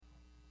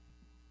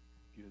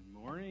Good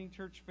morning,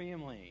 church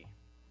family.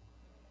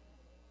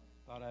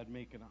 Thought I'd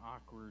make an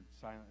awkward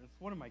silence. It's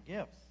one of my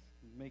gifts.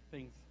 Make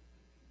things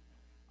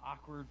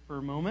awkward for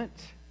a moment.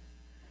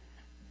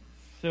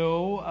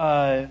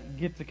 So,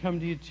 get to come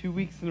to you 2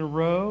 weeks in a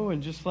row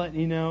and just letting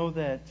you know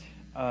that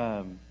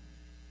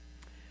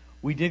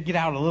we did get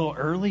out a little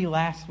early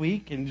last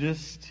week, and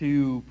just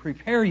to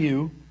prepare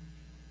you,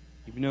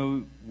 even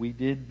though we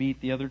did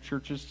beat the other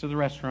churches to the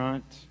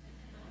restaurant,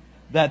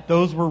 that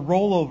those were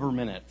rollover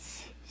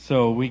minutes.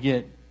 So we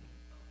get,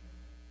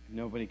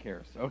 nobody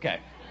cares. Okay.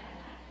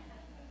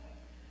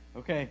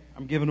 Okay,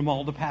 I'm giving them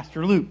all to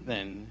Pastor Luke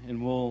then,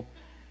 and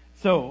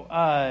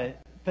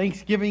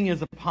Thanksgiving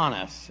is upon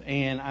us,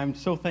 and I'm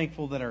so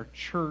thankful that our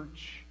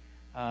church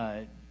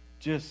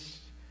just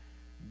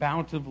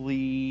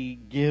bountifully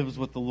gives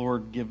what the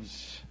Lord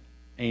gives,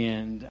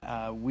 and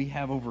we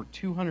have over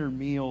 200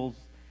 meals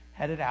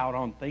headed out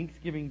on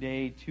Thanksgiving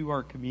Day to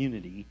our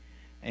community,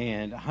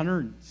 and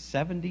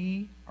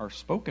 170 are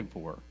spoken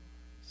for.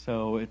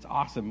 So it's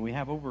awesome. We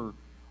have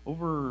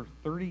over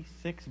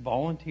 36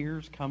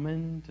 volunteers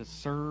coming to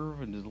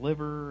serve and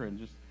deliver, and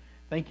just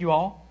thank you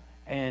all.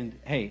 And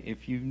hey,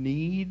 if you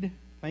need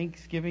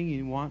Thanksgiving,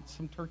 you want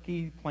some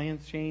turkey,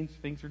 plans change,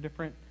 things are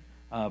different,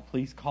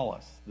 please call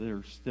us.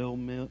 There's still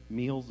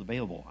meals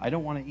available. I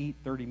don't want to eat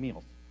 30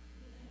 meals,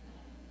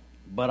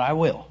 but I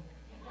will.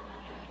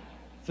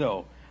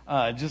 So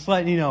just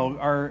letting you know,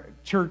 our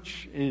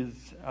church is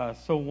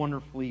so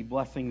wonderfully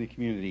blessing the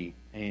community,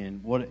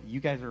 and what you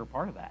guys are a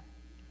part of that.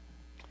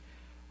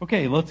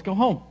 Okay, let's go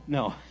home.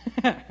 No.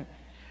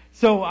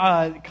 So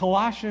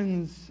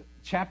Colossians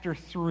chapter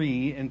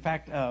 3, in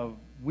fact,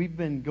 we've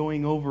been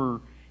going over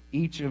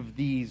each of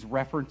these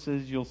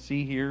references you'll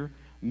see here,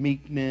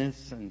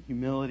 meekness and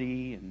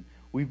humility, and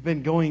we've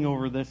been going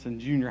over this in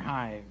junior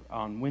high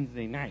on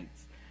Wednesday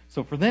nights.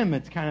 So for them,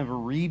 it's kind of a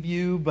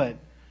review, but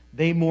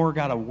they more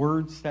got a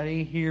word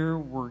study here.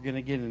 We're going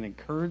to get an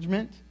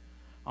encouragement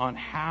on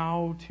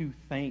how to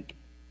thank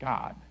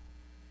God,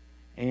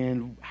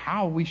 and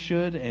how we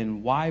should,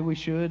 and why we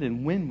should,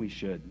 and when we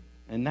should.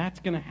 And that's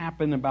going to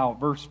happen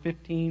about verse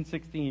 15,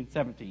 16,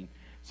 17.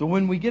 So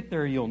when we get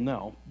there, you'll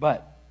know.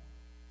 But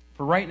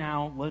for right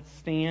now, let's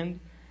stand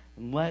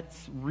and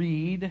let's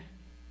read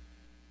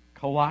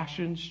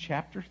Colossians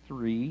chapter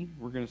 3.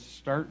 We're going to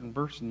start in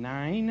verse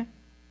 9. It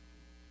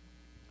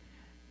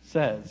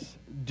says,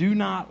 "Do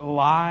not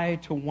lie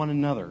to one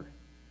another,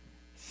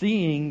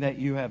 seeing that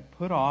you have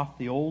put off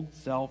the old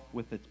self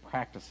with its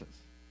practices.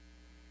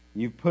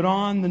 You've put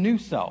on the new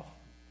self,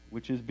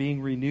 which is being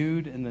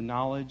renewed in the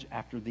knowledge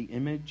after the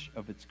image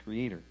of its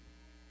creator.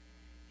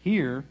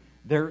 Here,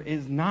 there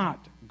is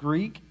not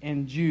Greek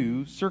and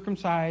Jew,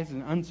 circumcised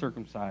and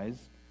uncircumcised,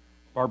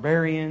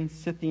 barbarian,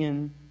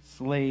 Scythian,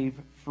 slave,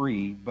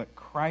 free, but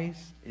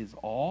Christ is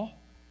all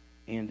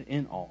and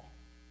in all.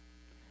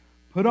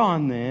 Put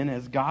on then,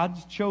 as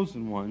God's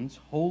chosen ones,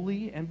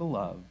 holy and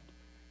beloved,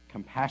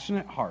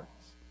 compassionate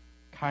hearts,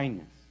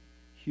 kindness,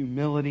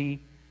 humility,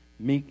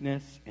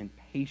 meekness, and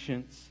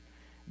patience,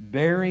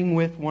 bearing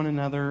with one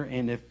another,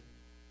 and if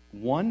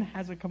one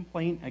has a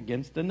complaint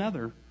against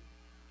another,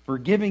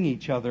 forgiving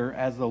each other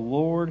as the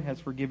Lord has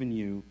forgiven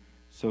you,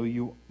 so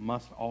you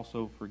must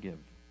also forgive.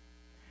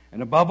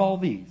 And above all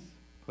these,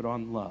 put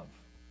on love,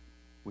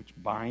 which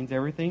binds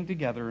everything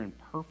together in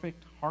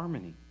perfect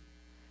harmony.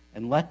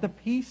 And let the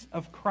peace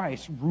of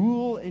Christ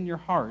rule in your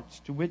hearts,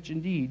 to which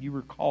indeed you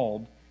were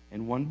called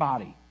in one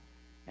body,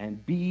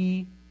 and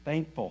be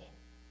thankful.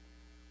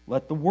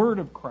 Let the word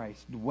of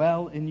Christ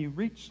dwell in you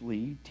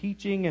richly,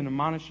 teaching and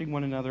admonishing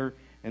one another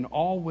in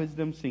all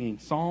wisdom, singing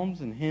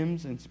psalms and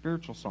hymns and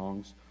spiritual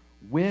songs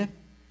with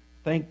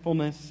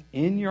thankfulness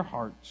in your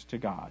hearts to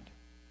God.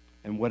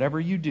 And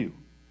whatever you do,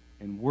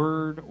 in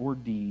word or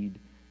deed,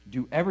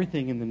 do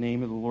everything in the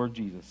name of the Lord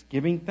Jesus,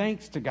 giving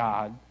thanks to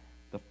God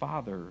the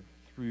Father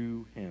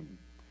through him."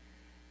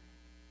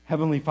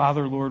 Heavenly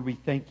Father, Lord, we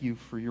thank you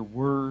for your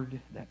word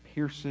that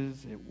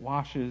pierces, it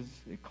washes,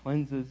 it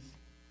cleanses.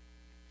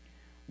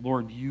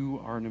 Lord,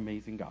 you are an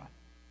amazing God.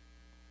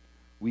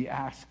 We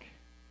ask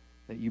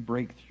that you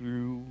break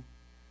through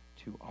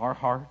to our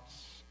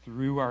hearts,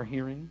 through our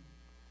hearing,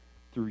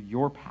 through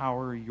your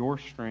power, your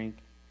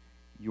strength,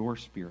 your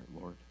spirit,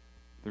 Lord.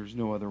 There's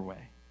no other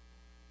way.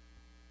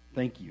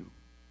 Thank you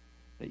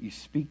that you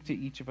speak to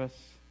each of us.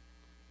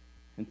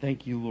 And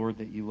thank you, Lord,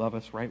 that you love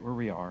us right where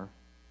we are.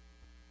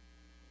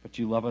 But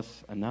you love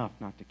us enough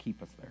not to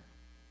keep us there.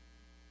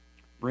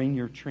 Bring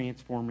your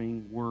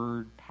transforming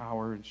word,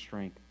 power, and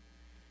strength.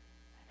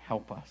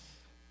 Help us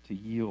to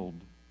yield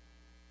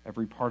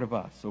every part of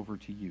us over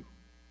to you.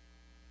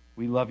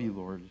 We love you,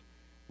 Lord.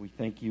 We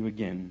thank you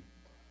again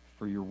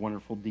for your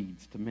wonderful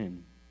deeds to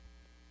men.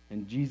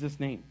 In Jesus'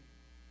 name,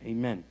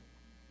 amen.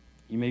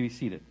 You may be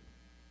seated.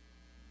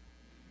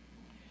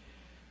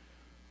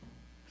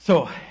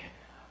 So, I'd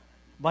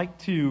like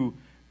to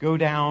go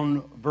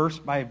down verse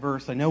by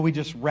verse. I know we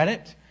just read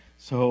it,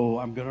 so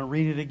I'm going to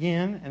read it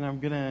again, and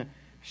I'm going to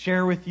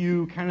share with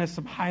you kind of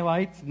some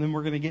highlights, and then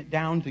we're going to get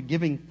down to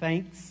giving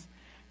thanks,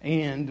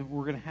 and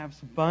we're going to have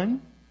some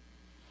fun.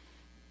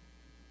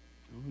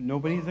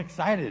 Nobody's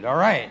excited. All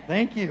right.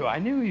 Thank you. I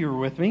knew you were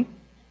with me.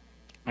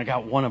 I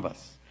got one of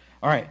us.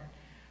 All right.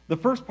 The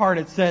first part,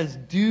 it says,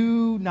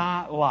 do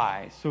not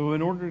lie. So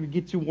in order to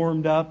get you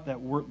warmed up,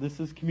 this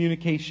is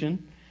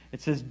communication.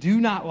 It says, do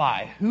not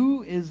lie.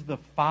 Who is the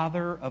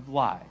father of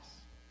lies?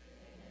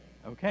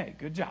 Okay,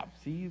 good job.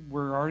 See,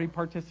 we're already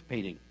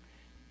participating.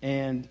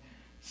 And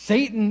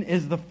Satan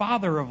is the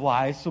father of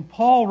lies. So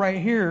Paul right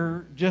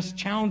here just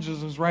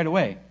challenges us right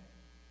away.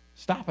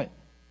 Stop it.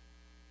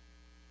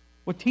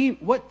 What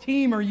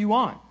team are you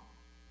on?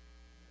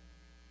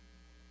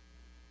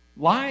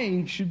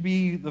 Lying should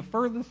be the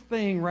furthest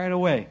thing right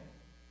away.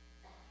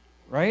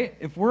 Right?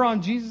 If we're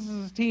on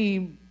Jesus'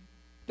 team,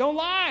 don't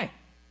lie.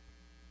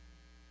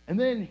 And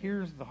then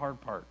here's the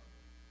hard part.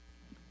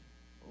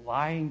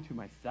 Lying to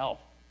myself.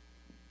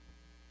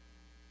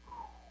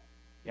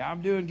 Yeah,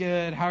 I'm doing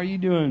good. How are you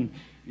doing?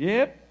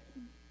 Yep.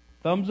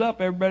 Thumbs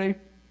up, everybody.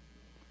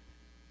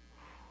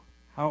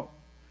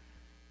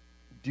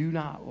 Do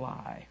not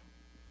lie.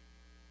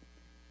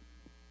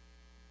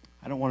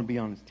 I don't want to be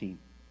on his team.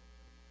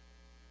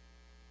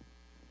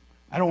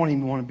 I don't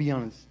even want to be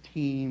on his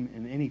team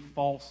in any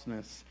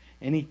falseness,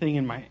 anything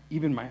in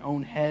even my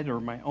own head or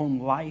my own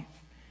life.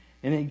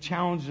 And he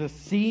challenged us,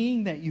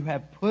 seeing that you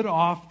have put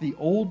off the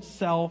old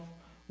self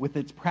with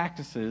its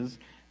practices.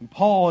 And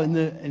Paul,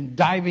 in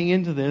diving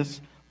into this,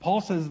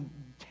 Paul says,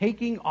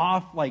 taking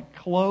off like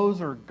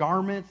clothes or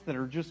garments that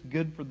are just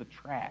good for the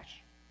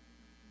trash.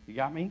 You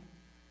got me?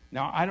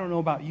 Now, I don't know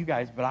about you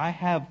guys, but I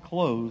have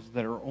clothes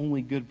that are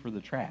only good for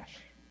the trash.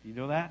 Do you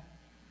know that?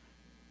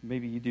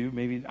 Maybe you do.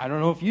 Maybe, I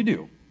don't know if you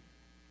do.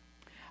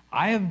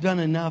 I have done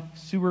enough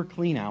sewer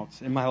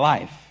cleanouts in my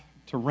life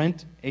to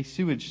rent a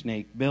sewage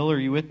snake. Bill, are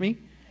you with me?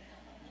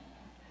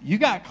 You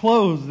got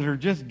clothes that are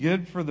just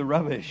good for the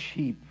rubbish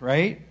heap,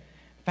 right?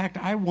 In fact,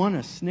 I won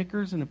a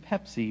Snickers and a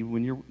Pepsi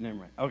when you're... Never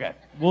mind. Okay,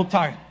 we'll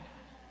talk.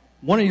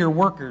 One of your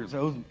workers,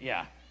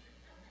 yeah.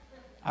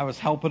 I was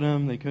helping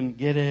them. They couldn't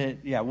get it.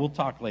 Yeah, we'll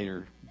talk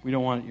later. We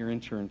don't want your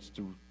insurance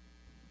to...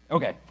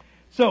 Okay,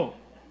 so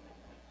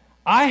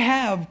I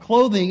have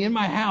clothing in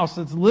my house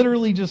that's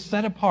literally just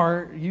set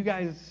apart. You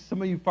guys,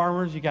 some of you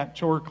farmers, you got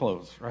chore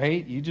clothes,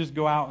 right? You just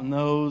go out in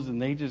those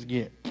and they just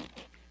get...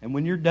 And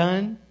when you're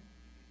done,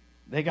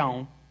 they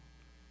gone,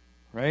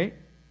 right?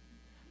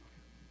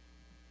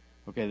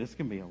 Okay, this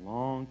can be a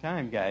long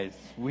time, guys.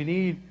 We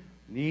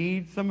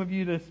need some of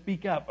you to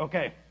speak up.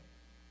 Okay.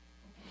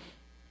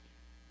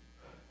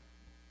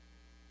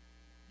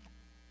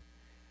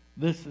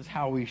 This is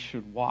how we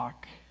should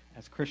walk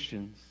as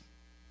Christians.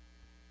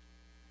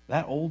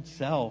 That old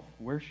self,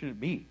 where should it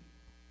be?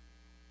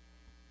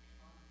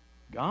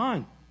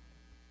 Gone.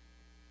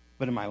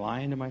 But am I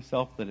lying to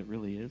myself that it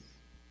really is?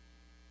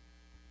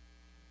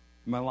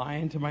 Am I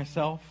lying to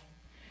myself?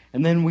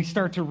 And then we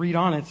start to read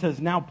on. It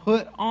says, now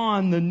put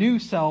on the new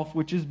self,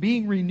 which is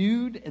being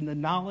renewed in the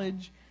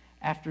knowledge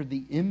after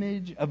the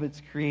image of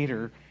its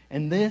creator.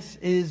 And this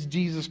is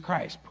Jesus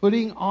Christ.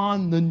 Putting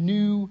on the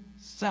new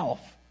self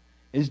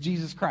is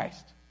Jesus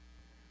Christ.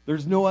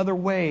 There's no other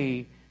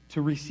way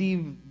to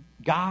receive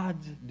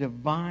God's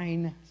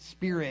divine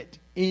spirit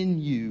in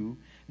you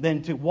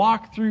than to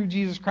walk through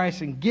Jesus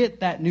Christ and get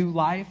that new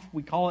life.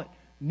 We call it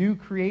new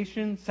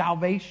creation,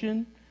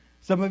 salvation.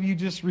 Some of you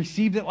just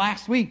received it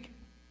last week.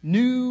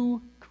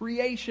 New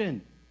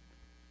creation.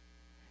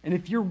 And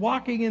if you're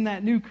walking in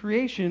that new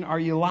creation, are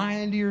you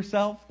lying to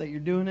yourself that you're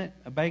doing it,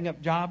 a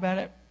bang-up job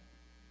at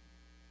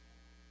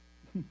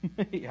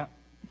it? Yeah.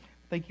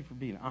 Thank you for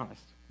being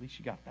honest. At least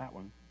you got that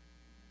one.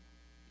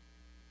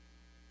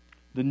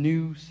 The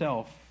new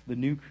self, the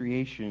new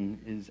creation,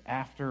 is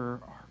after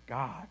our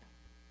God.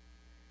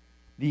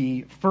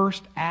 The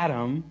first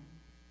Adam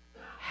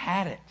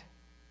had it.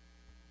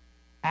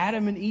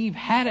 Adam and Eve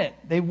had it.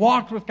 They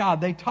walked with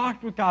God. They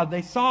talked with God.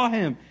 They saw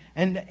Him.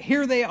 And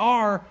here they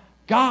are,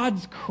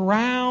 God's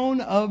crown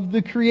of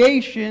the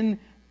creation,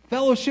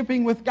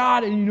 fellowshipping with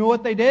God. And you know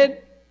what they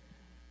did?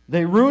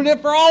 They ruined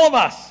it for all of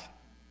us.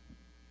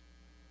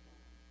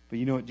 But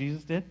you know what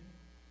Jesus did?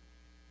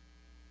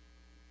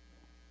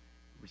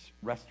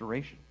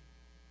 Restoration.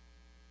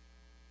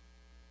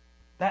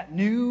 That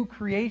new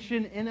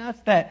creation in us,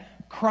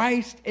 that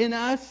Christ in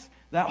us,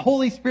 that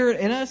Holy Spirit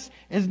in us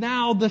is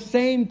now the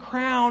same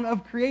crown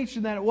of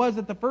creation that it was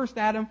at the first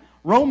Adam.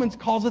 Romans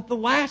calls it the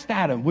last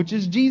Adam, which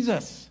is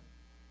Jesus.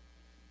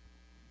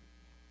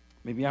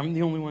 Maybe I'm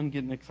the only one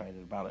getting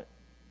excited about it.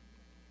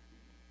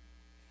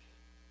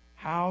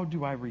 How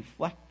do I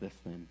reflect this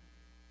then?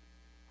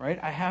 Right?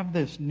 I have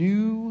this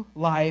new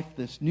life,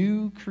 this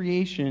new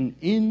creation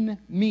in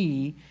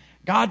me.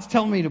 God's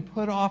telling me to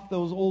put off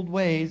those old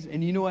ways,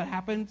 and you know what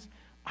happens?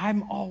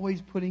 I'm always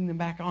putting them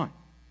back on.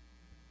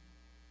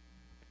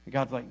 And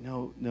God's like,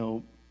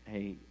 no,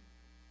 hey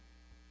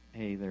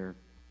there.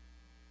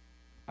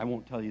 I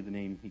won't tell you the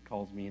name He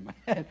calls me in my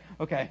head.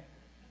 Okay.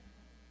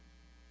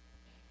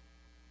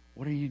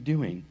 What are you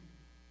doing?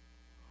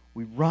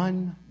 We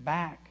run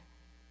back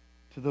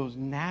to those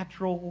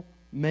natural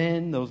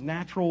men, those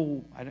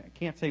natural, I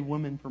can't say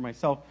women for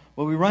myself,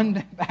 but we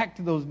run back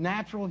to those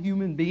natural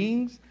human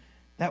beings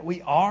that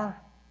we are.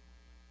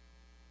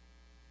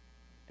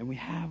 And we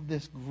have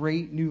this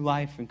great new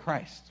life in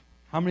Christ.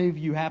 How many of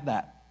you have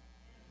that?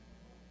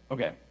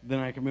 Okay, then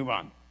I can move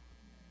on.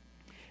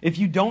 If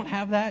you don't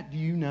have that, do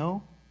you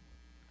know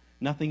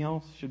nothing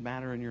else should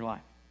matter in your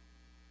life?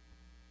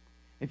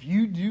 If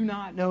you do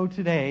not know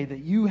today that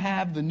you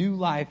have the new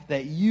life,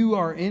 that you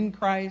are in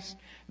Christ,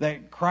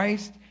 that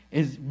Christ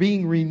is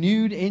being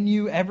renewed in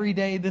you every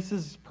day, this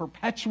is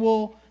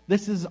perpetual,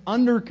 this is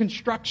under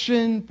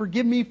construction.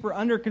 Forgive me for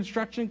under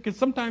construction, because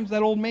sometimes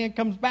that old man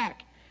comes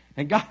back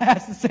and God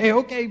has to say,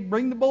 okay,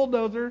 bring the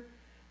bulldozer,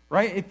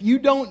 right? If you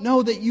don't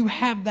know that you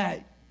have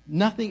that,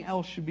 nothing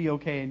else should be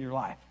okay in your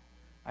life.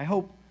 I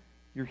hope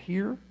you're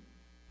here,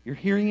 you're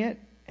hearing it,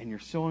 and you're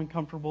so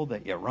uncomfortable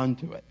that you run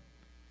to it.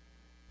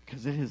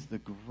 Because it is the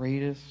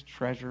greatest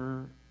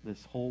treasure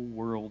this whole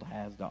world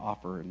has to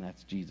offer, and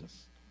that's Jesus.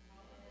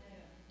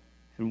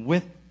 And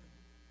with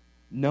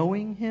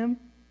knowing Him,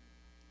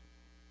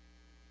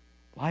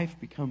 life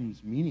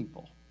becomes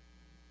meaningful.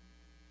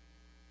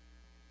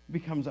 It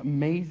becomes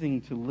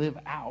amazing to live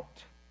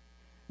out,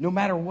 no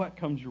matter what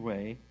comes your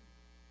way.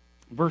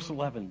 Verse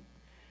 11,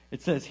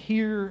 it says,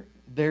 "Here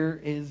there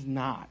is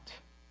not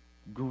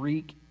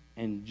Greek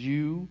and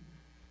Jew,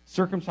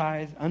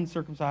 circumcised,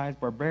 uncircumcised,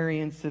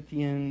 barbarian,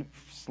 Scythian,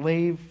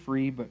 slave,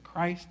 free, but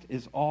Christ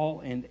is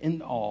all and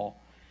in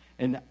all."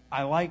 And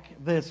I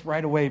like this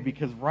right away,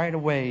 because right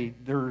away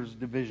there's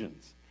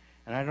divisions.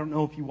 And I don't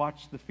know if you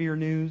watch the fear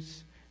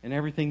news and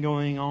everything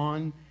going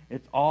on.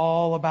 It's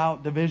all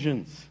about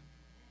divisions.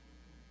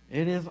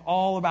 It is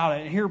all about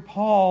it. And here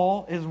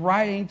Paul is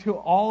writing to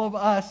all of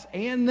us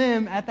and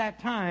them at that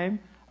time.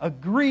 A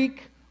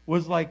Greek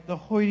was like the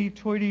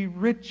hoity-toity,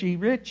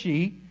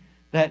 richy,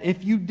 that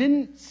if you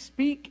didn't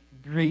speak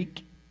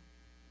Greek,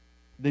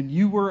 then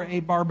you were a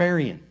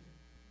barbarian.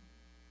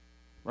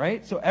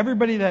 Right? So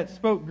everybody that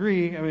spoke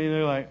Greek, I mean,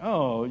 they're like,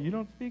 oh, you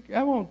don't speak?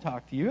 I won't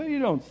talk to you. You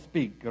don't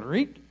speak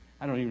Greek.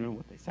 I don't even know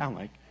what they sound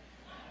like.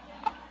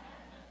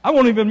 I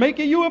won't even make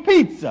you a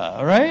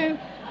pizza, right?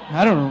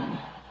 I don't know.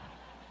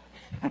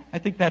 I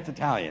think that's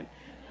Italian.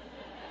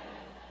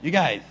 You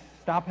guys,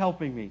 stop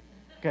helping me.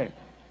 Okay.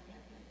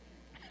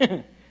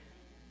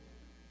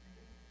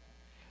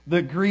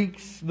 The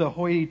Greeks, the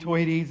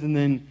hoity-toities, and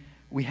then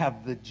we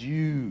have the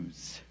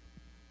Jews,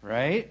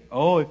 right?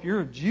 Oh, if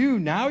you're a Jew,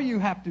 now you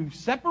have to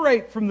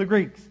separate from the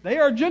Greeks. They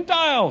are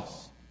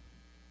Gentiles.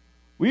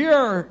 We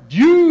are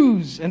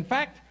Jews. In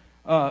fact,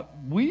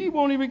 we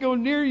won't even go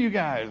near you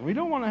guys. We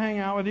don't want to hang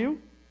out with you.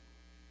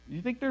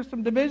 You think there's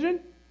some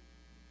division?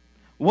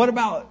 What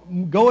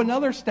about go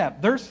another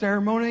step? They're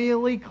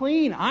ceremonially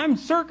clean. I'm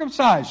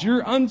circumcised.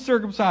 You're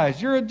uncircumcised.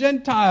 You're a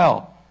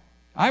Gentile.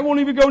 I won't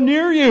even go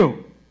near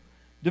you.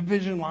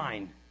 Division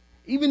line.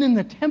 Even in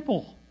the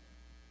temple,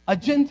 a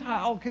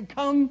Gentile could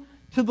come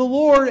to the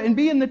Lord and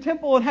be in the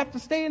temple and have to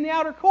stay in the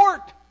outer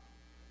court.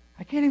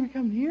 I can't even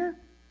come near.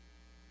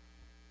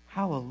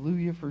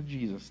 Hallelujah for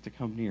Jesus to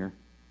come near.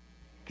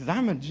 Because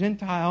I'm a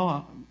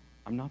Gentile.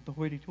 I'm not the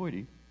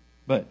hoity-toity.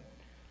 But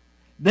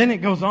then it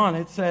goes on.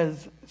 It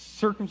says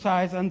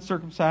circumcised,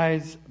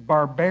 uncircumcised,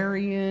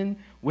 barbarian,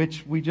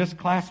 which we just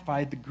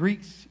classified. The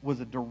Greeks was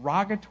a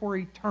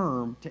derogatory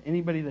term to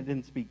anybody that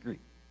didn't speak Greek.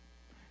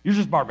 You're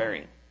just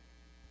barbarian.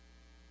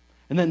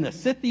 And then the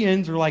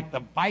Scythians are like the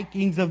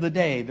Vikings of the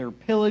day. They're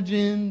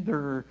pillaging.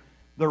 They're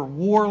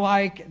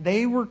warlike.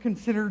 They were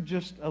considered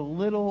just a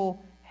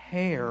little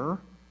hair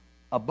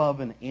above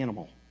an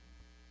animal.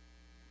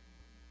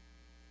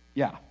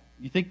 Yeah.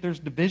 You think there's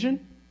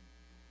division?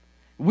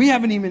 We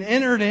haven't even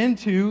entered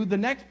into the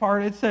next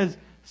part. It says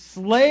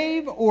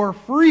slave or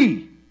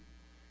free.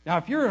 Now,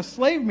 if you're a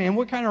slave man,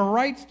 what kind of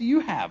rights do you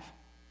have?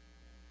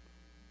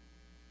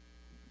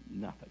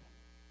 Nothing.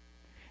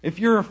 If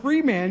you're a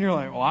free man, you're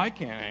like, well, I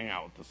can't hang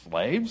out with the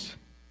slaves.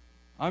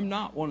 I'm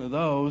not one of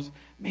those.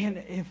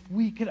 Man, if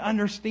we could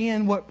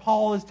understand what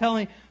Paul is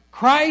telling,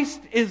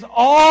 Christ is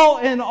all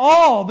in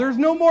all. There's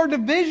no more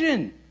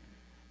division.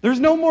 There's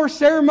no more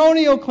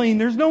ceremonial clean.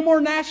 There's no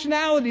more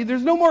nationality.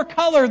 There's no more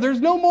color.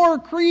 There's no more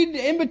creed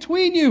in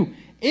between you.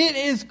 It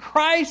is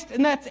Christ,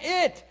 and that's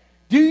it.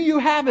 Do you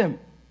have Him?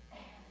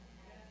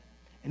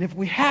 And if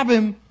we have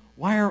Him,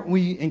 why aren't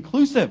we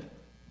inclusive?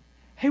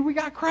 Hey, we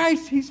got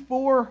Christ. He's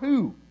for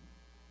who?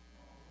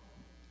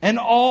 And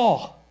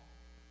all.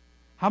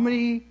 How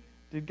many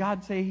did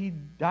God say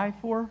He'd die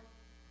for?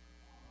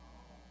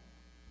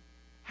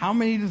 How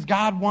many does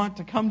God want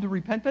to come to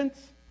repentance?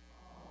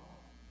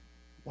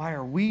 Why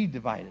are we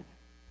divided?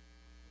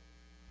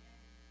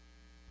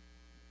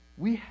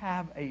 We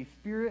have a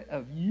spirit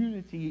of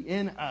unity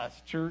in us,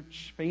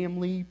 church,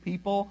 family,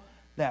 people,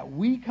 that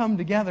we come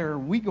together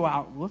and we go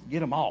out, let's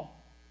get them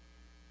all.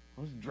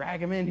 Let's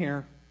drag them in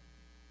here.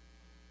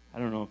 I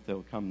don't know if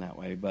they'll come that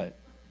way, but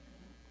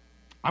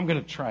I'm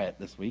going to try it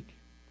this week.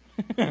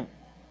 You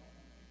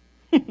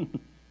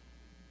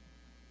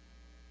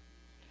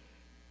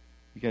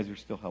guys are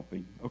still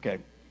helping. Okay.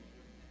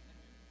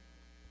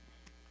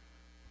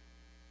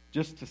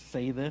 Just to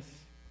say this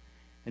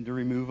and to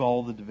remove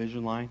all the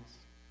division lines,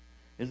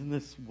 isn't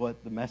this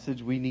what the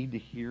message we need to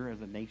hear as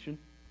a nation?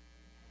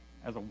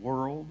 as a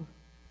world.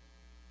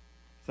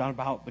 It's not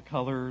about the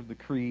color, the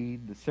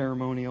creed, the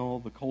ceremonial,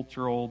 the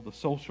cultural, the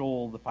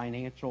social, the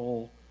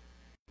financial.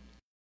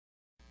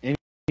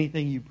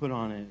 Anything you put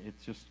on it,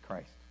 it's just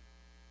Christ.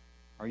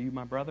 Are you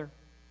my brother?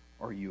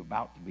 Or are you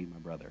about to be my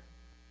brother?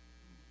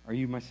 Are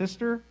you my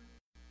sister?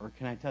 Or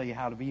can I tell you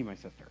how to be my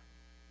sister?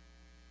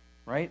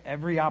 Right?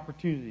 Every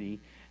opportunity.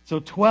 So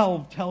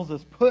 12 tells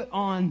us, put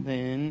on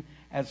then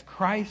as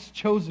Christ's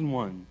chosen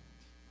ones,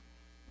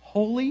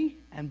 holy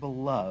and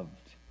beloved,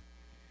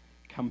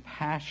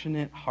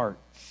 compassionate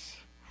hearts.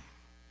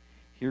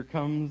 Here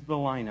comes the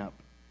lineup.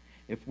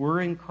 If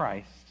we're in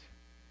Christ,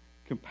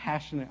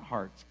 compassionate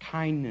hearts,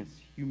 kindness,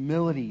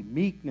 humility,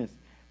 meekness,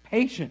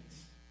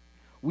 patience.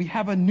 We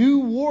have a new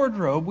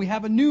wardrobe. We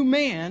have a new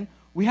man.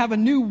 We have a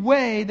new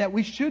way that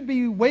we should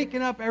be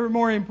waking up every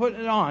morning and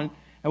putting it on.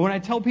 And when I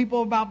tell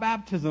people about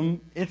baptism,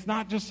 it's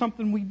not just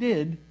something we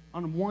did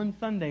on one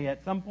Sunday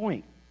at some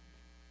point.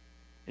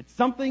 It's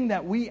something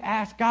that we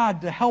ask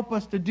God to help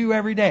us to do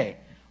every day.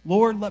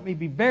 Lord, let me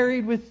be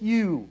buried with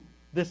you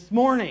this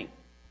morning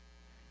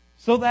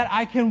so that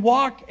I can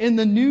walk in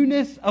the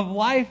newness of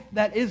life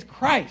that is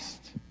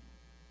Christ.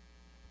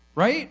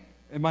 Right?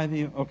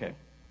 Okay.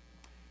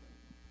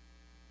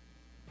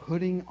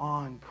 Putting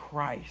on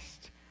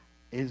Christ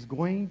is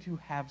going to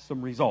have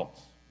some results.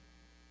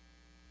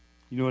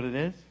 You know what it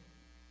is?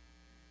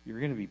 You're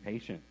going to be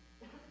patient.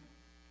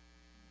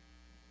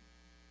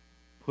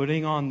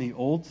 Putting on the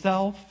old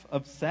self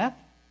of Seth,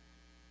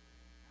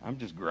 I'm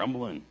just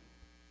grumbling.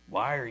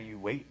 Why are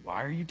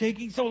you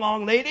taking so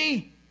long,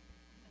 lady?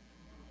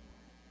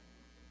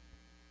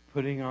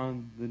 Putting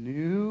on the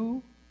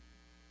new,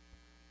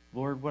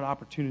 Lord, what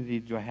opportunity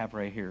do I have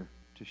right here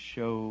to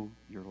show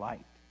your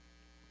light?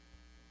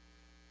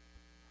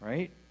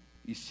 Right?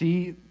 You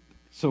see,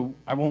 so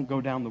I won't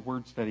go down the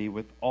word study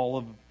with all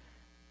of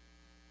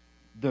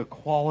the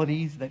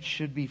qualities that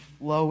should be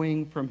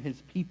flowing from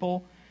his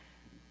people.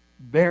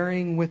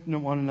 Bearing with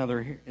one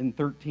another here in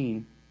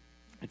 13.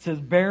 It says,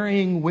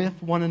 bearing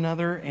with one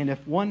another, and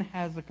if one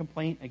has a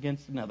complaint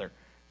against another,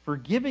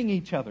 forgiving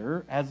each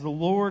other as the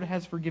Lord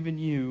has forgiven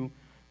you,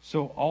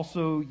 so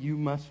also you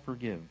must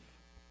forgive.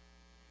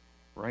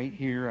 Right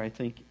here, I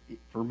think,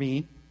 for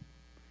me,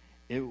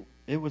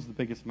 it was the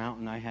biggest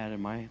mountain I had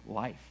in my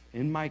life,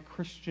 in my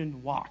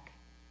Christian walk.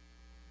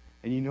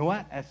 And you know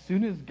what? As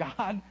soon as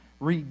God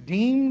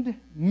redeemed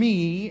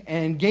me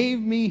and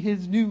gave me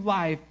his new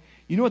life,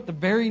 you know what the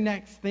very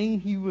next thing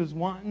he was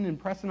wanting and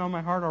pressing on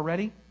my heart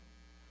already?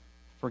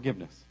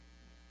 Forgiveness.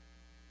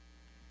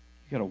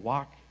 You got to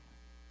walk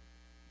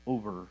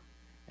over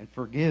and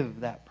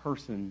forgive that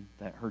person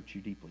that hurt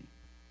you deeply.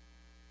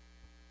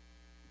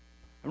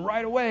 And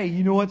right away,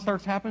 you know what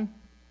starts happening?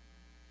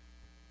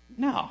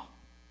 No.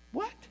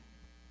 What?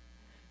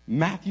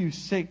 Matthew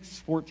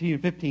 6:14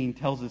 and 15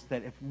 tells us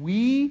that if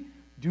we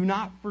do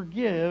not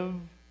forgive,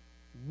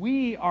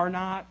 we are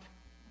not...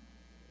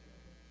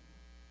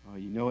 Oh,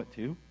 you know it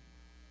too?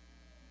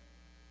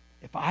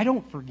 If I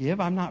don't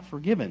forgive, I'm not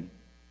forgiven.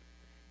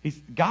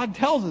 God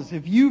tells us,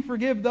 if you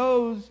forgive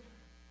those,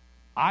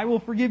 I will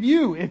forgive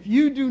you. If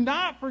you do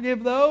not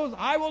forgive those,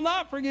 I will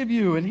not forgive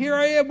you. And here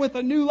I am with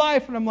a new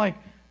life, and I'm like,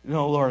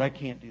 no, Lord, I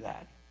can't do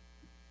that.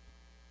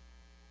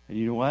 And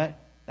you know what?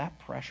 That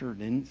pressure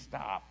didn't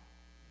stop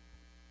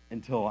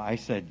until I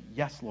said,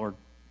 yes, Lord.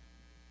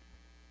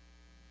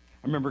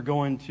 I remember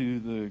going to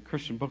the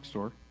Christian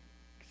bookstore.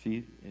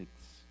 See, it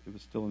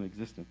was still in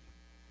existence.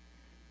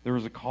 There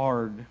was a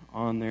card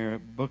on their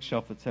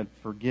bookshelf that said,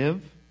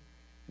 forgive.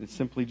 And it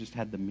simply just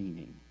had the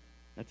meaning.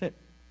 That's it.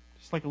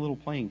 Just like a little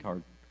playing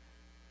card.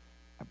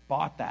 I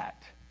bought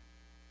that.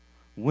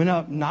 Went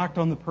up, knocked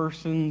on the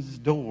person's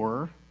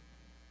door,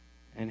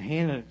 and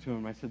handed it to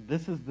him. I said,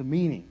 this is the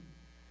meaning.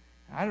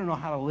 I don't know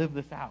how to live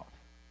this out,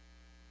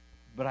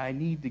 but I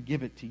need to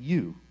give it to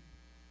you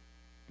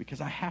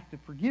because I have to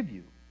forgive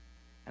you,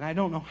 and I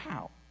don't know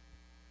how.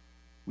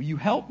 Will you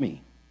help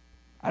me?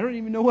 I don't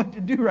even know what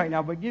to do right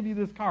now, but give you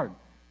this card.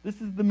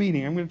 This is the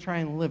meaning. I'm going to try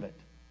and live it.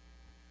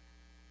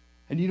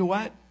 And you know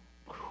what?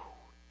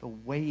 The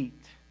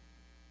weight.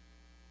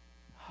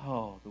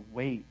 Oh, the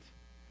weight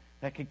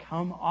that could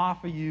come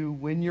off of you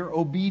when you're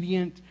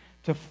obedient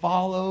to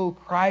follow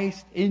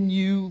Christ in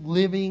you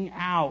living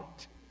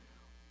out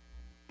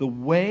the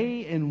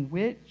way in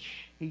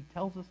which he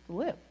tells us to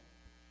live.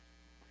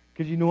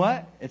 Because you know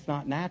what? It's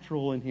not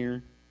natural in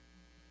here.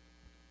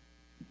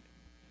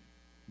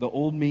 The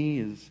old me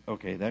is,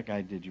 okay, that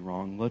guy did you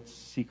wrong. Let's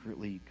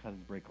secretly cut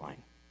his brake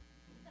line.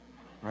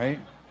 Right?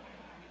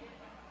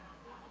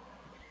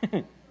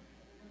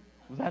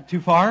 Was that too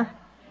far?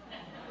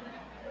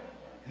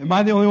 Am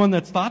I the only one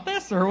that's thought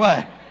this, or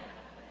what?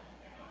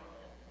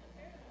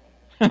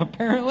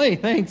 Apparently.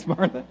 Thanks,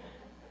 Martha.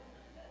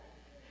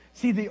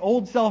 See, the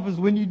old self is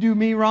when you do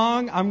me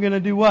wrong, I'm going to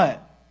do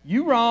what?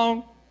 You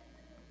wrong.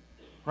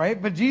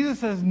 Right? But Jesus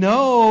says,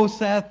 no,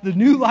 Seth, the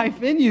new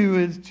life in you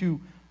is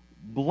to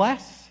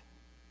bless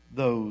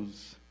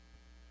those.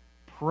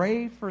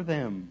 Pray for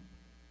them.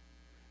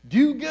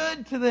 Do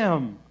good to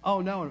them.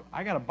 Oh, no,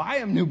 I got to buy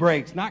them new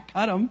brakes, not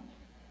cut them.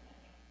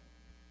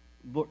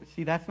 Lord,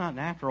 see, that's not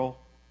natural.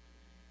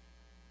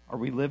 Are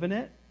we living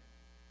it?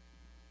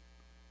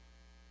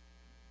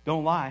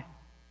 Don't lie.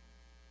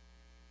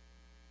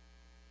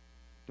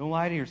 Don't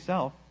lie to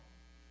yourself.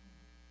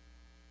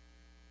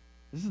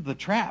 This is the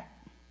trap.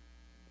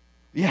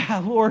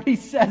 Yeah, Lord, he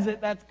says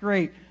it. That's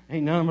great.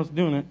 Ain't none of us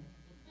doing it.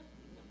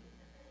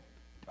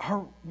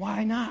 Or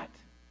why not?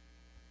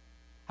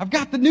 I've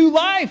got the new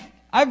life.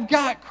 I've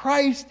got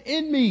Christ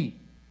in me.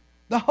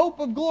 The hope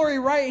of glory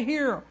right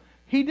here.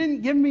 He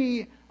didn't give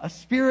me a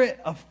spirit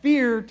of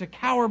fear to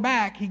cower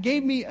back. He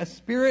gave me a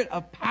spirit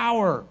of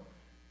power,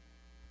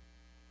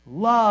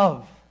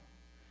 love,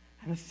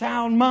 and a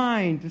sound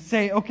mind to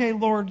say, okay,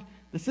 Lord,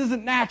 this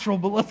isn't natural,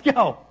 but let's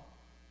go.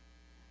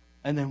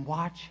 And then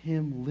watch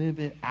him live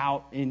it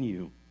out in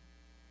you.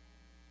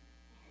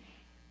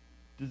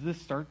 Does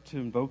this start to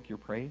invoke your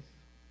praise?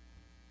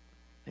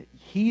 That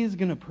he is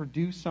going to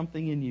produce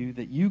something in you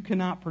that you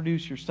cannot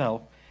produce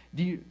yourself.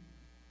 Do you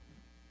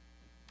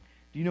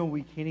know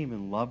we can't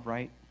even love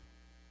right?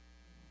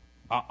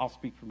 I'll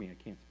speak for me.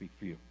 I can't speak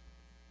for you.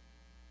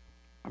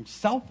 I'm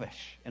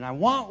selfish, and I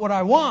want what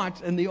I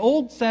want. And the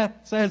old Seth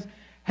says,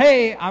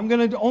 hey, I'm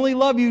going to only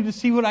love you to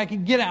see what I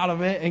can get out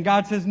of it. And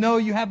God says, no,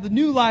 you have the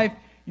new life.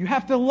 You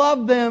have to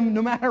love them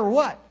no matter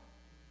what.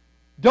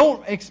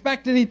 Don't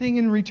expect anything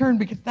in return,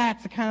 because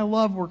that's the kind of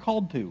love we're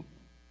called to.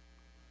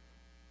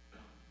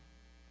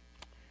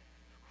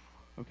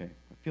 Okay,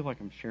 I feel like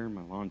I'm sharing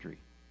my laundry.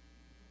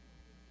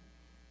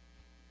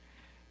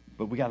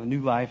 But we got a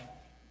new life.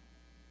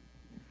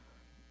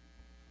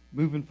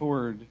 Moving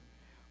forward,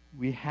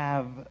 we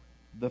have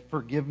the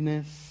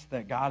forgiveness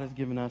that God has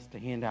given us to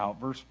hand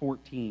out. Verse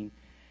 14,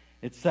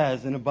 it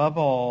says, and above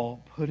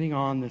all, putting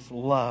on this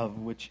love,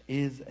 which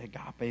is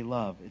agape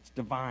love. It's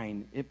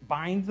divine. It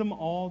binds them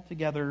all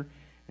together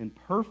in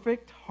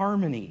perfect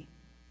harmony.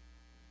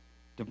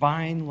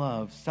 Divine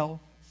love,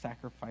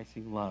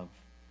 self-sacrificing love.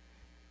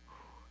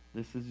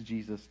 This is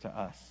Jesus to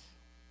us.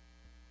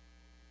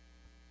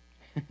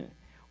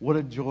 What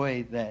a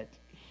joy that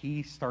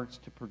he starts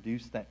to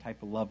produce that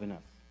type of love in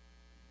us.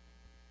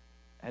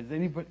 Has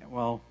anybody,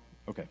 well,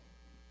 okay.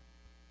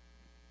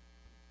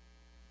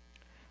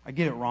 I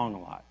get it wrong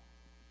a lot.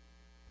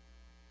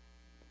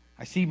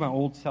 I see my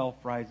old self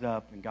rise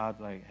up, and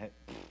God's like, hey,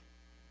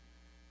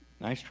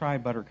 nice try,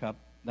 Buttercup.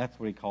 That's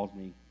what he calls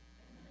me.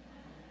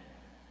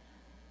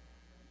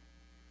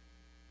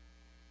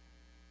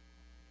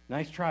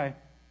 Nice try.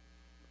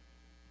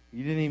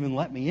 You didn't even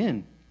let me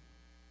in.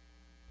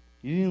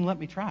 You didn't even let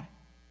me try.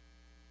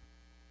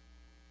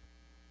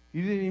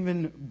 You didn't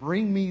even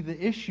bring me the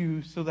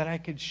issue so that I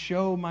could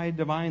show my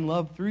divine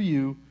love through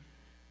you.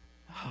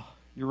 Oh,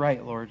 you're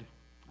right, Lord.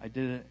 I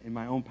did it in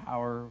my own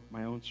power,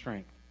 my own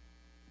strength.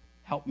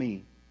 Help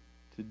me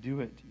to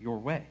do it your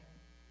way.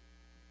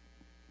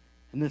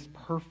 And this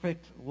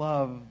perfect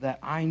love that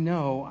I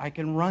know I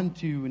can run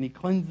to, and he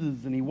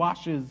cleanses and he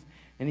washes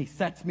and he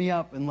sets me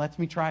up and lets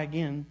me try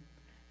again,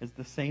 is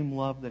the same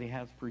love that he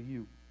has for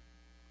you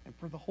and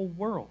for the whole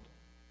world.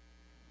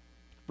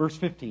 Verse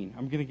 15.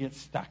 I'm going to get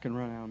stuck and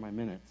run out of my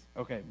minutes.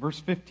 Okay, verse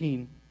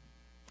 15.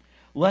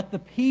 Let the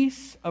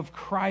peace of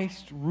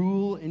Christ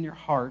rule in your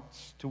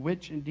hearts, to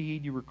which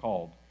indeed you were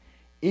called,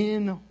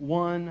 in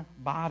one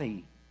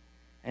body,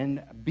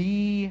 and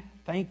be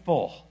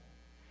thankful.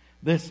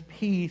 This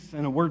peace,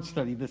 in a word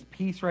study, this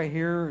peace right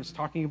here is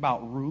talking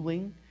about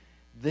ruling.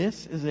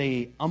 This is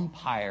a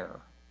umpire.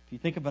 If you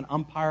think of an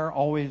umpire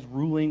always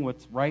ruling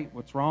what's right,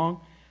 what's wrong,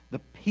 the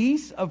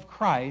peace of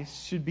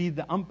Christ should be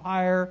the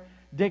umpire,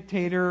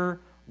 dictator,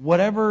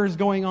 whatever is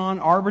going on,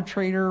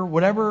 arbitrator,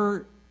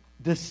 whatever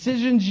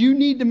decisions you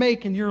need to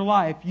make in your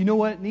life. You know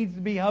what needs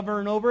to be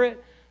hovering over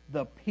it?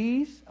 The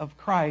peace of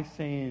Christ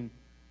saying,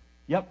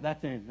 yep,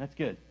 that's in. That's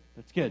good.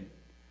 That's good.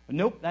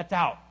 Nope, that's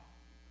out.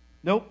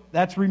 Nope,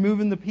 that's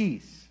removing the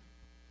peace.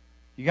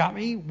 You got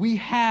me? We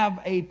have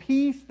a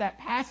peace that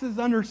passes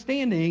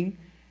understanding,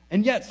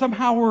 and yet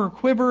somehow we're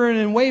quivering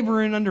and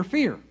wavering under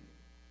fear.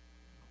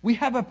 We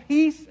have a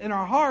peace in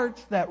our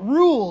hearts that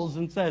rules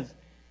and says,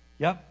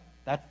 yep,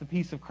 that's the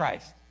peace of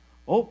Christ.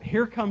 Oh,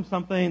 here comes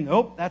something.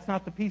 Oh, that's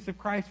not the peace of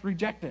Christ.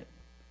 Reject it.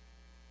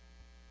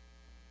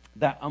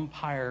 That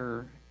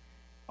umpire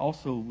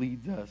also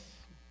leads us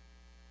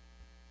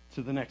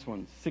to the next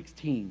one,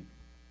 16.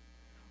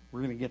 We're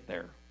going to get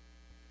there.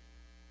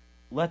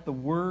 Let the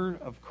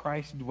word of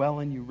Christ dwell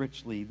in you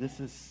richly. This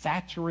is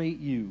saturate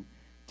you,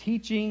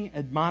 teaching,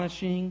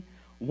 admonishing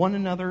one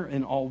another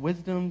in all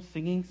wisdom,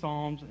 singing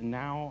psalms. And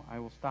now I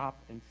will stop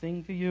and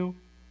sing to you.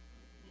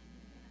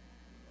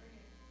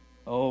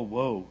 Oh,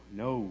 whoa,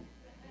 no.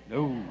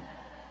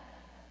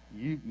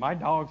 My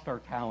dogs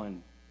start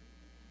howling.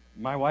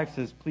 My wife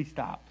says, please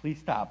stop, please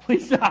stop,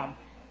 please stop.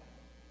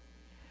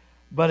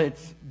 But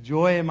it's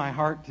joy in my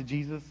heart to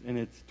Jesus, and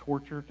it's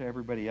torture to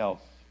everybody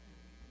else.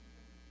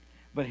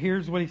 But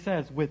here's what he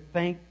says, with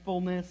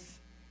thankfulness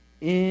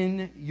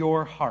in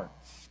your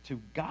hearts to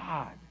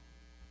God.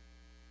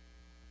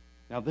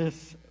 Now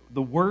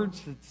the words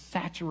that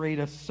saturate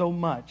us so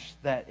much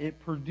that it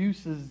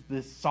produces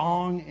this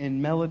song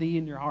and melody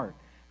in your heart.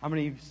 How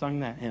many of you have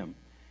sung that hymn?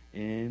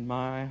 In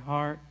my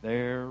heart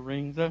there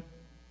rings a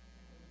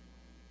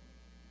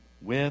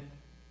with.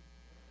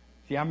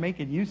 See, I'm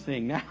making you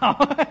sing now.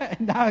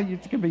 Now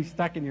it's going to be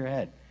stuck in your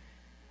head.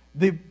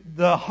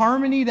 The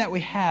harmony that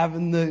we have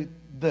and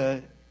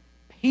the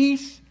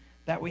peace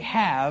that we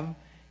have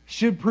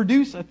should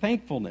produce a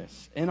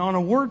thankfulness. And on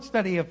a word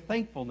study of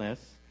thankfulness,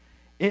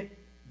 the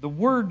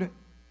word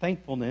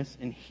thankfulness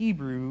in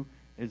Hebrew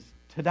is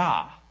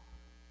tada.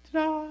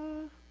 Ta-da!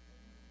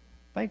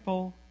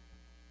 Thankful,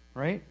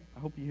 right? I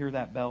hope you hear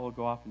that bell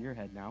go off in your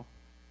head now.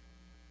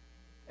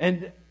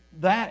 And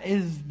that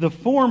is the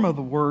form of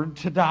the word,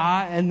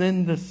 tada, and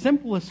then the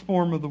simplest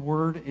form of the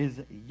word is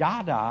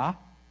yada,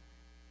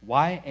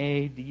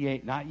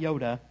 Y-A-D-A, not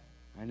Yoda.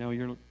 I know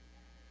you're,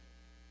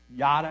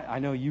 yada, I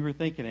know you were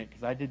thinking it,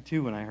 because I did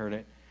too when I heard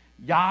it.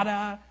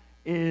 Yada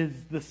is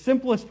the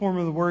simplest form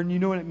of the word, and you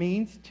know what it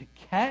means? To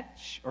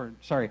catch,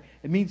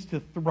 it means to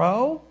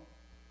throw,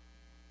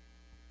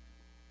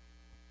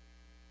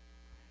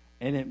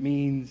 and it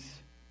means,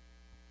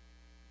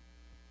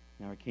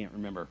 now I can't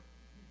remember.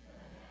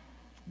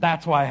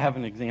 That's why I have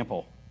an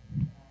example.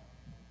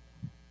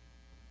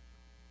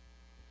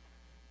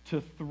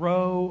 To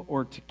throw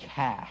or to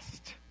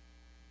cast.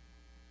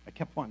 I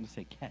kept wanting to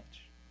say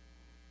catch.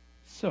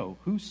 So,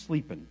 who's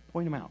sleeping?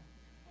 Point them out.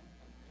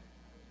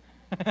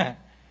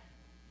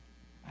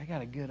 I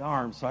got a good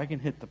arm, so I can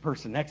hit the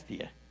person next to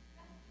you.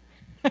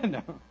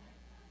 No.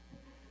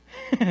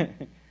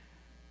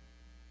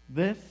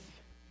 This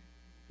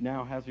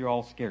now has you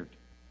all scared.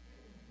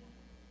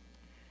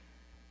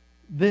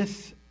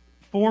 This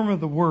form of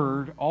the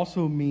word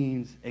also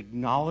means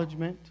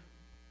acknowledgement,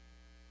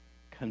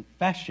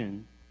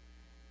 confession,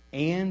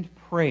 and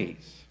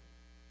praise.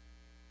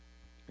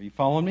 Are you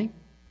following me?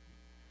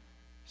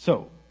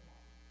 So,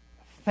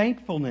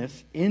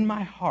 thankfulness in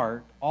my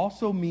heart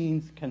also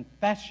means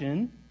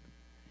confession,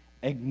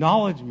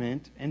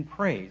 acknowledgement, and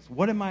praise.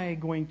 What am I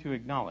going to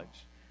acknowledge?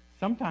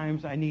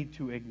 Sometimes I need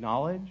to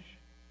acknowledge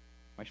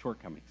my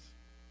shortcomings.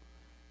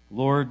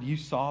 Lord, you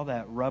saw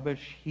that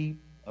rubbish heap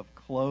of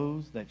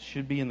clothes that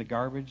should be in the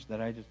garbage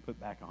that I just put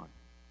back on.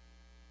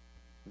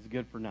 It's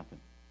good for nothing.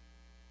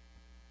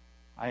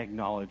 I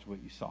acknowledge what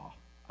you saw.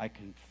 I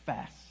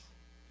confess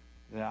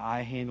that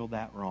I handled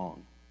that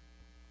wrong.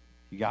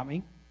 You got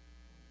me?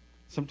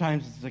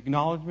 Sometimes it's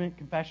acknowledgement,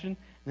 confession,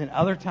 and then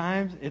other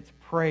times it's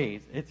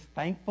praise. It's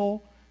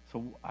thankful.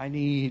 So I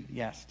need,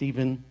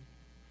 Stephen,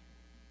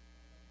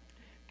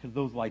 because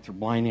those lights are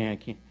blinding. I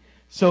can't.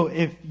 So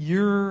if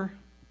you're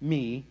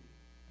me,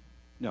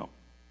 no,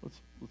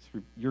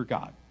 you're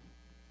God.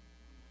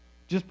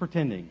 Just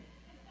pretending.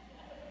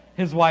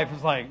 His wife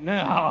was like,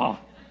 no.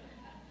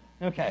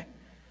 Okay.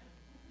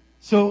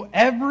 So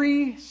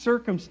every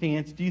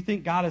circumstance, do you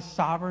think God is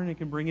sovereign and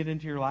can bring it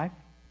into your life?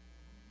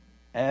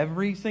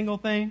 Every single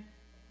thing?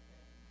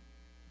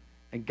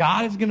 And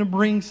God is going to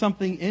bring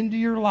something into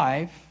your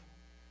life.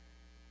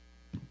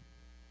 Are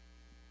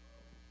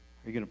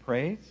you going to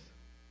praise?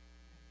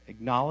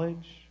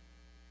 Acknowledge?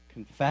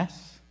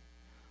 Confess?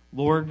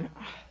 Lord,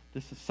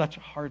 this is such a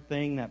hard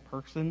thing, that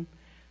person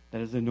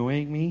that is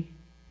annoying me,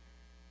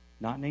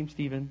 not named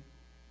Stephen.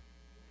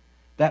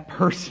 That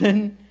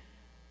person,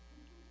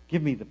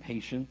 give me the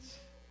patience.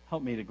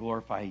 Help me to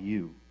glorify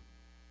you.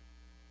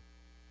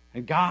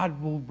 And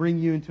God will bring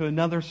you into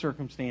another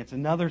circumstance,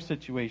 another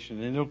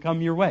situation, and it'll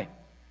come your way.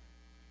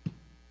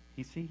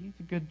 He's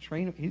a good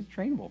he's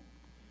trainable.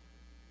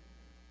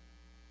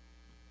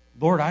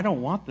 Lord, I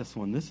don't want this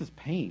one. This is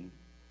pain.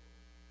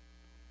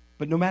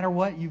 But no matter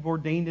what, you've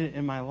ordained it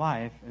in my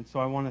life, and so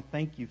I want to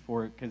thank you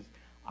for it, because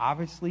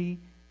obviously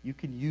you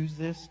can use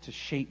this to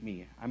shape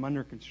me. I'm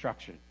under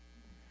construction.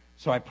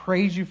 So I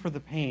praise you for the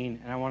pain,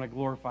 and I want to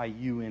glorify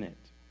you in it.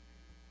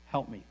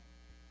 Help me.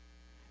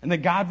 And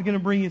then God's going to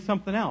bring you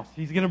something else.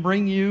 He's going to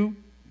bring you,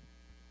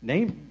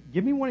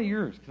 give me one of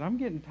yours, because I'm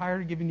getting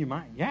tired of giving you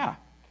mine. Yeah.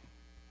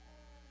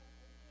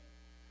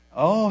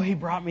 Oh, he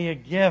brought me a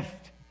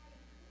gift.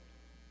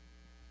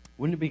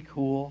 Wouldn't it be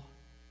cool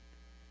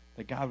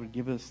that God would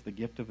give us the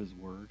gift of his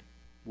word,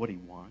 what he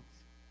wants?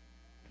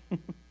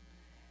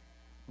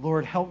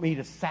 Lord, help me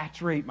to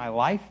saturate my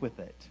life with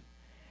it.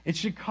 It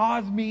should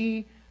cause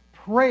me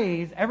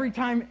praise. Every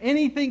time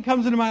anything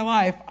comes into my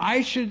life,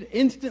 I should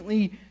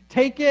instantly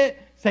take it,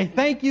 say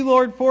thank you,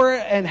 Lord, for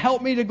it, and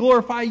help me to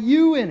glorify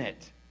you in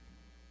it.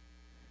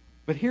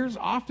 But here's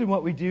often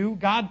what we do.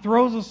 God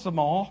throws us some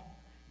all.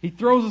 He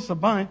throws us a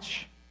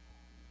bunch.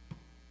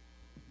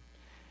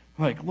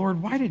 Like,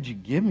 Lord, why did you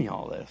give me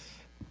all this?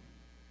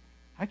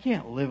 I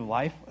can't live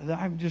life.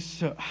 I'm just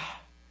so...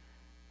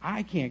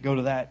 I can't go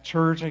to that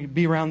church. I can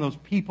be around those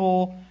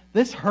people.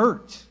 This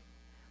hurts.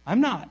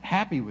 I'm not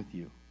happy with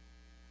you.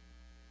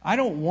 I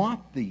don't want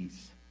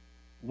these.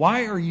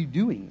 Why are you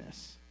doing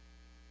this?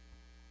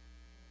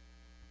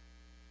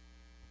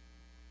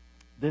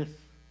 This,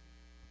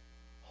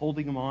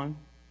 holding on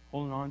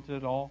to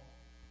it all.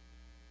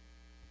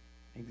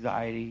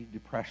 Anxiety,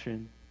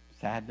 depression,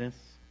 sadness,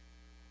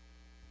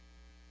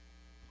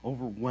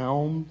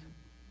 overwhelmed.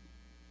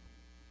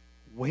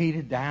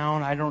 weighted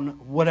down. I don't know,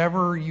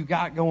 whatever you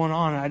got going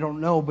on, I don't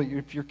know, but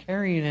if you're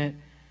carrying it,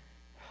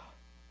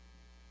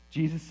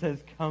 Jesus says,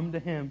 come to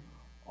him,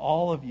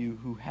 all of you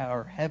who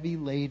are heavy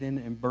laden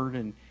and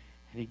burdened,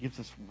 and he gives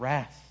us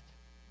rest,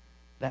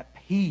 that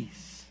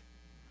peace.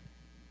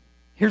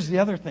 Here's the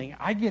other thing.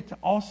 I get to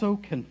also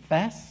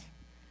confess.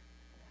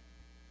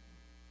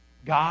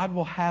 God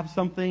will have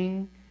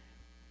something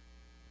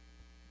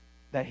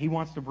that he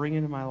wants to bring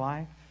into my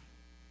life.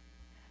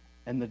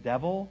 And the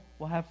devil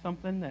will have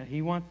something that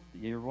he wants.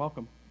 You're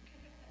welcome.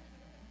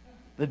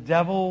 The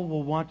devil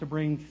will want to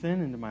bring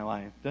sin into my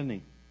life, doesn't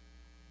he?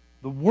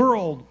 The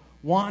world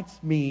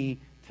wants me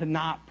to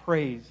not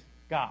praise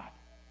God.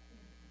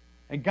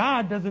 And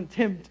God doesn't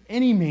tempt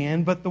any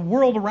man, but the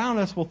world around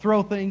us will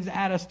throw things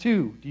at us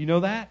too. Do you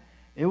know that?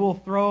 It will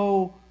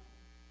throw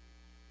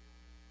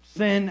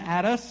sin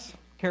at us.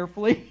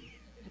 Carefully.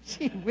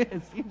 Gee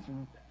whiz.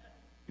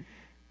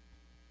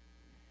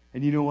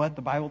 And you know what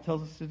the Bible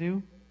tells us to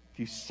do? If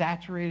you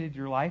saturated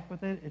your life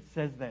with it, it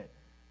says that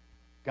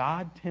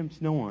God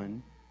tempts no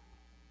one,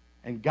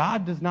 and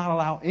God does not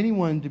allow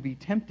anyone to be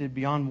tempted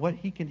beyond what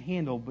he can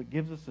handle, but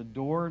gives us a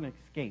door and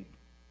escape.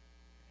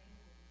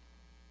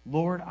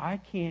 Lord,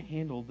 I can't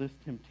handle this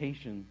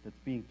temptation that's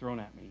being thrown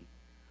at me.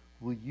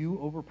 Will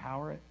you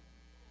overpower it?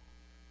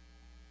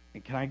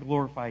 And can I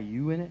glorify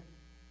you in it?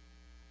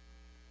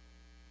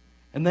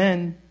 And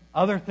then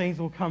other things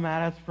will come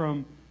at us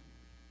from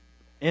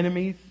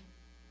enemies.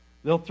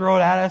 They'll throw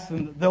it at us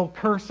and they'll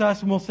curse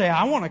us, and we'll say,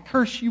 I want to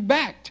curse you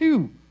back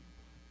too.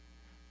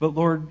 But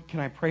Lord, can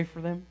I pray for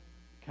them?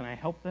 Can I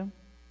help them?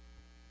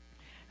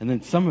 And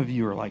then some of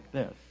you are like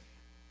this.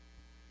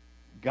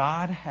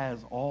 God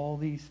has all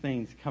these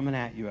things coming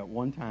at you at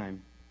one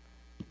time.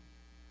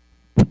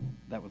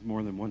 That was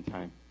more than one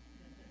time.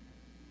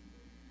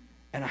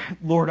 And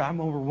Lord,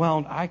 I'm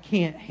overwhelmed. I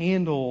can't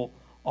handle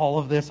all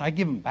of this. I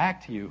give them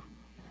back to you.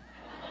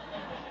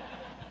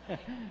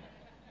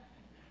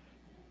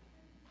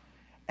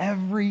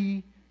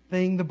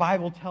 Everything the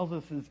Bible tells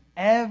us is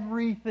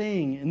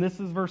everything. And this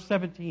is verse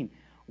 17.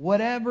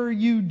 Whatever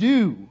you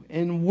do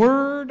in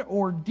word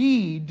or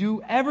deed,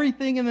 do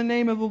everything in the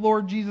name of the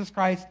Lord Jesus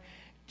Christ,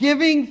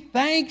 giving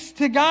thanks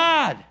to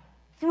God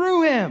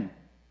through him.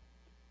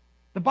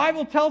 The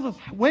Bible tells us,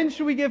 when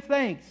should we give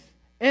thanks?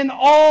 In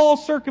all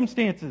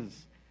circumstances.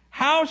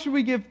 How should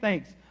we give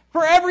thanks?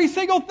 For every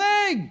single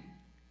thing.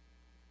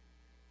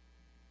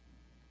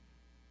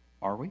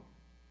 Are we?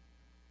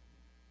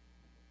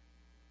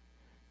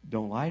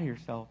 Don't lie to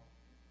yourself.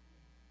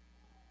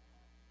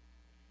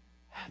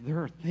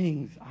 There are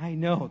things I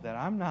know that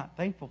I'm not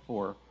thankful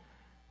for.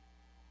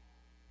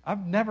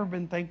 I've never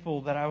been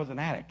thankful that I was an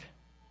addict.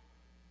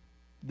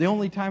 The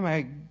only time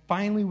I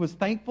finally was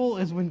thankful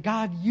is when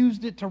God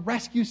used it to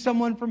rescue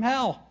someone from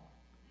hell.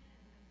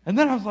 And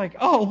then I was like,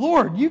 oh,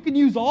 Lord, you can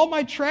use all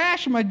my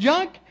trash and my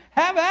junk?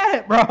 Have at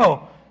it,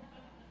 bro.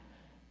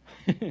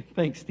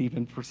 Thanks,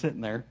 Stephen, for sitting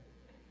there.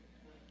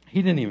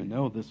 He didn't even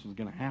know this was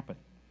going to happen.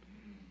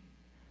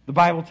 The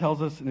Bible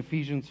tells us in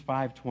Ephesians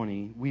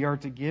 5:20, we are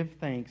to give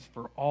thanks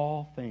for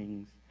all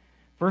things.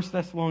 1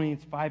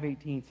 Thessalonians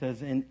 5:18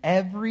 says, in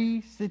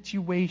every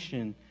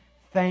situation,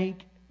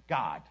 thank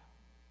God.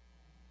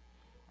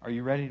 Are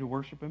you ready to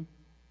worship him?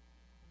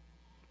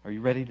 Are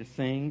you ready to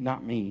sing?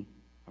 Not me.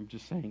 I'm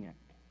just saying it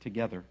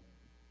together.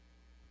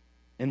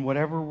 And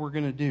whatever we're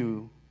going to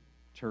do,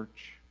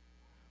 church,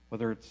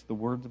 whether it's the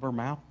words of our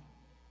mouth,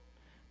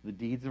 the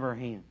deeds of our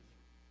hands,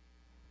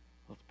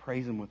 let's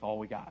praise him with all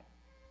we got.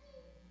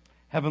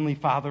 Heavenly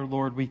Father,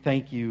 Lord, we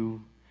thank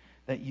you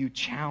that you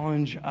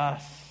challenge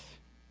us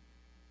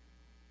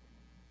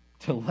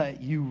to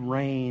let you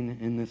reign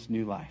in this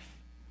new life,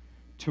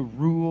 to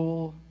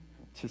rule,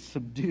 to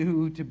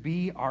subdue, to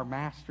be our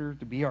master,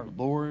 to be our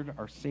Lord,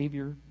 our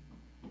Savior.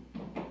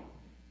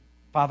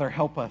 Father,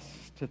 help us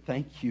to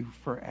thank you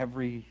for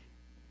every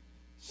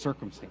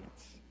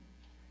circumstance.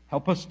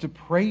 Help us to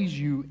praise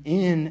you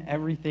in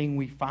everything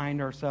we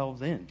find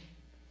ourselves in.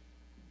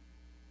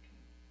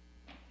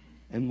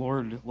 And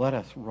Lord, let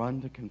us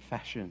run to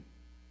confession.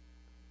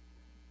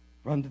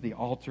 Run to the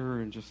altar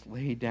and just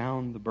lay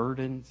down the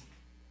burdens,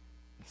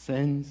 the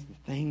sins,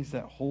 the things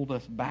that hold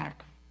us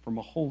back from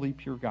a holy,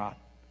 pure God.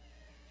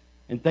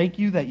 And thank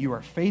you that you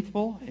are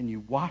faithful and you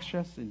wash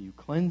us and you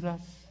cleanse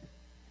us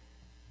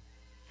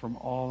from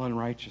all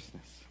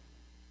unrighteousness.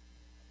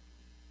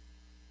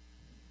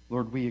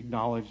 Lord, we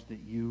acknowledge that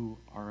you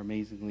are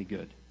amazingly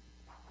good.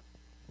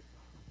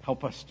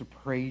 Help us to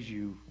praise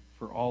you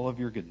for all of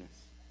your goodness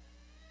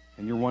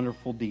and your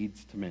wonderful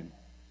deeds to men.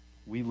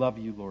 We love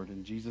you, Lord.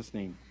 In Jesus'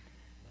 name,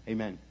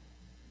 amen.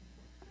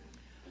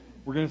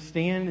 We're going to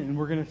stand and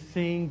we're going to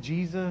sing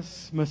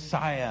Jesus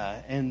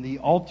Messiah. And the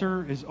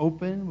altar is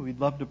open. We'd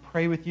love to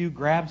pray with you.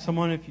 Grab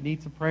someone if you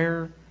need some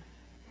prayer.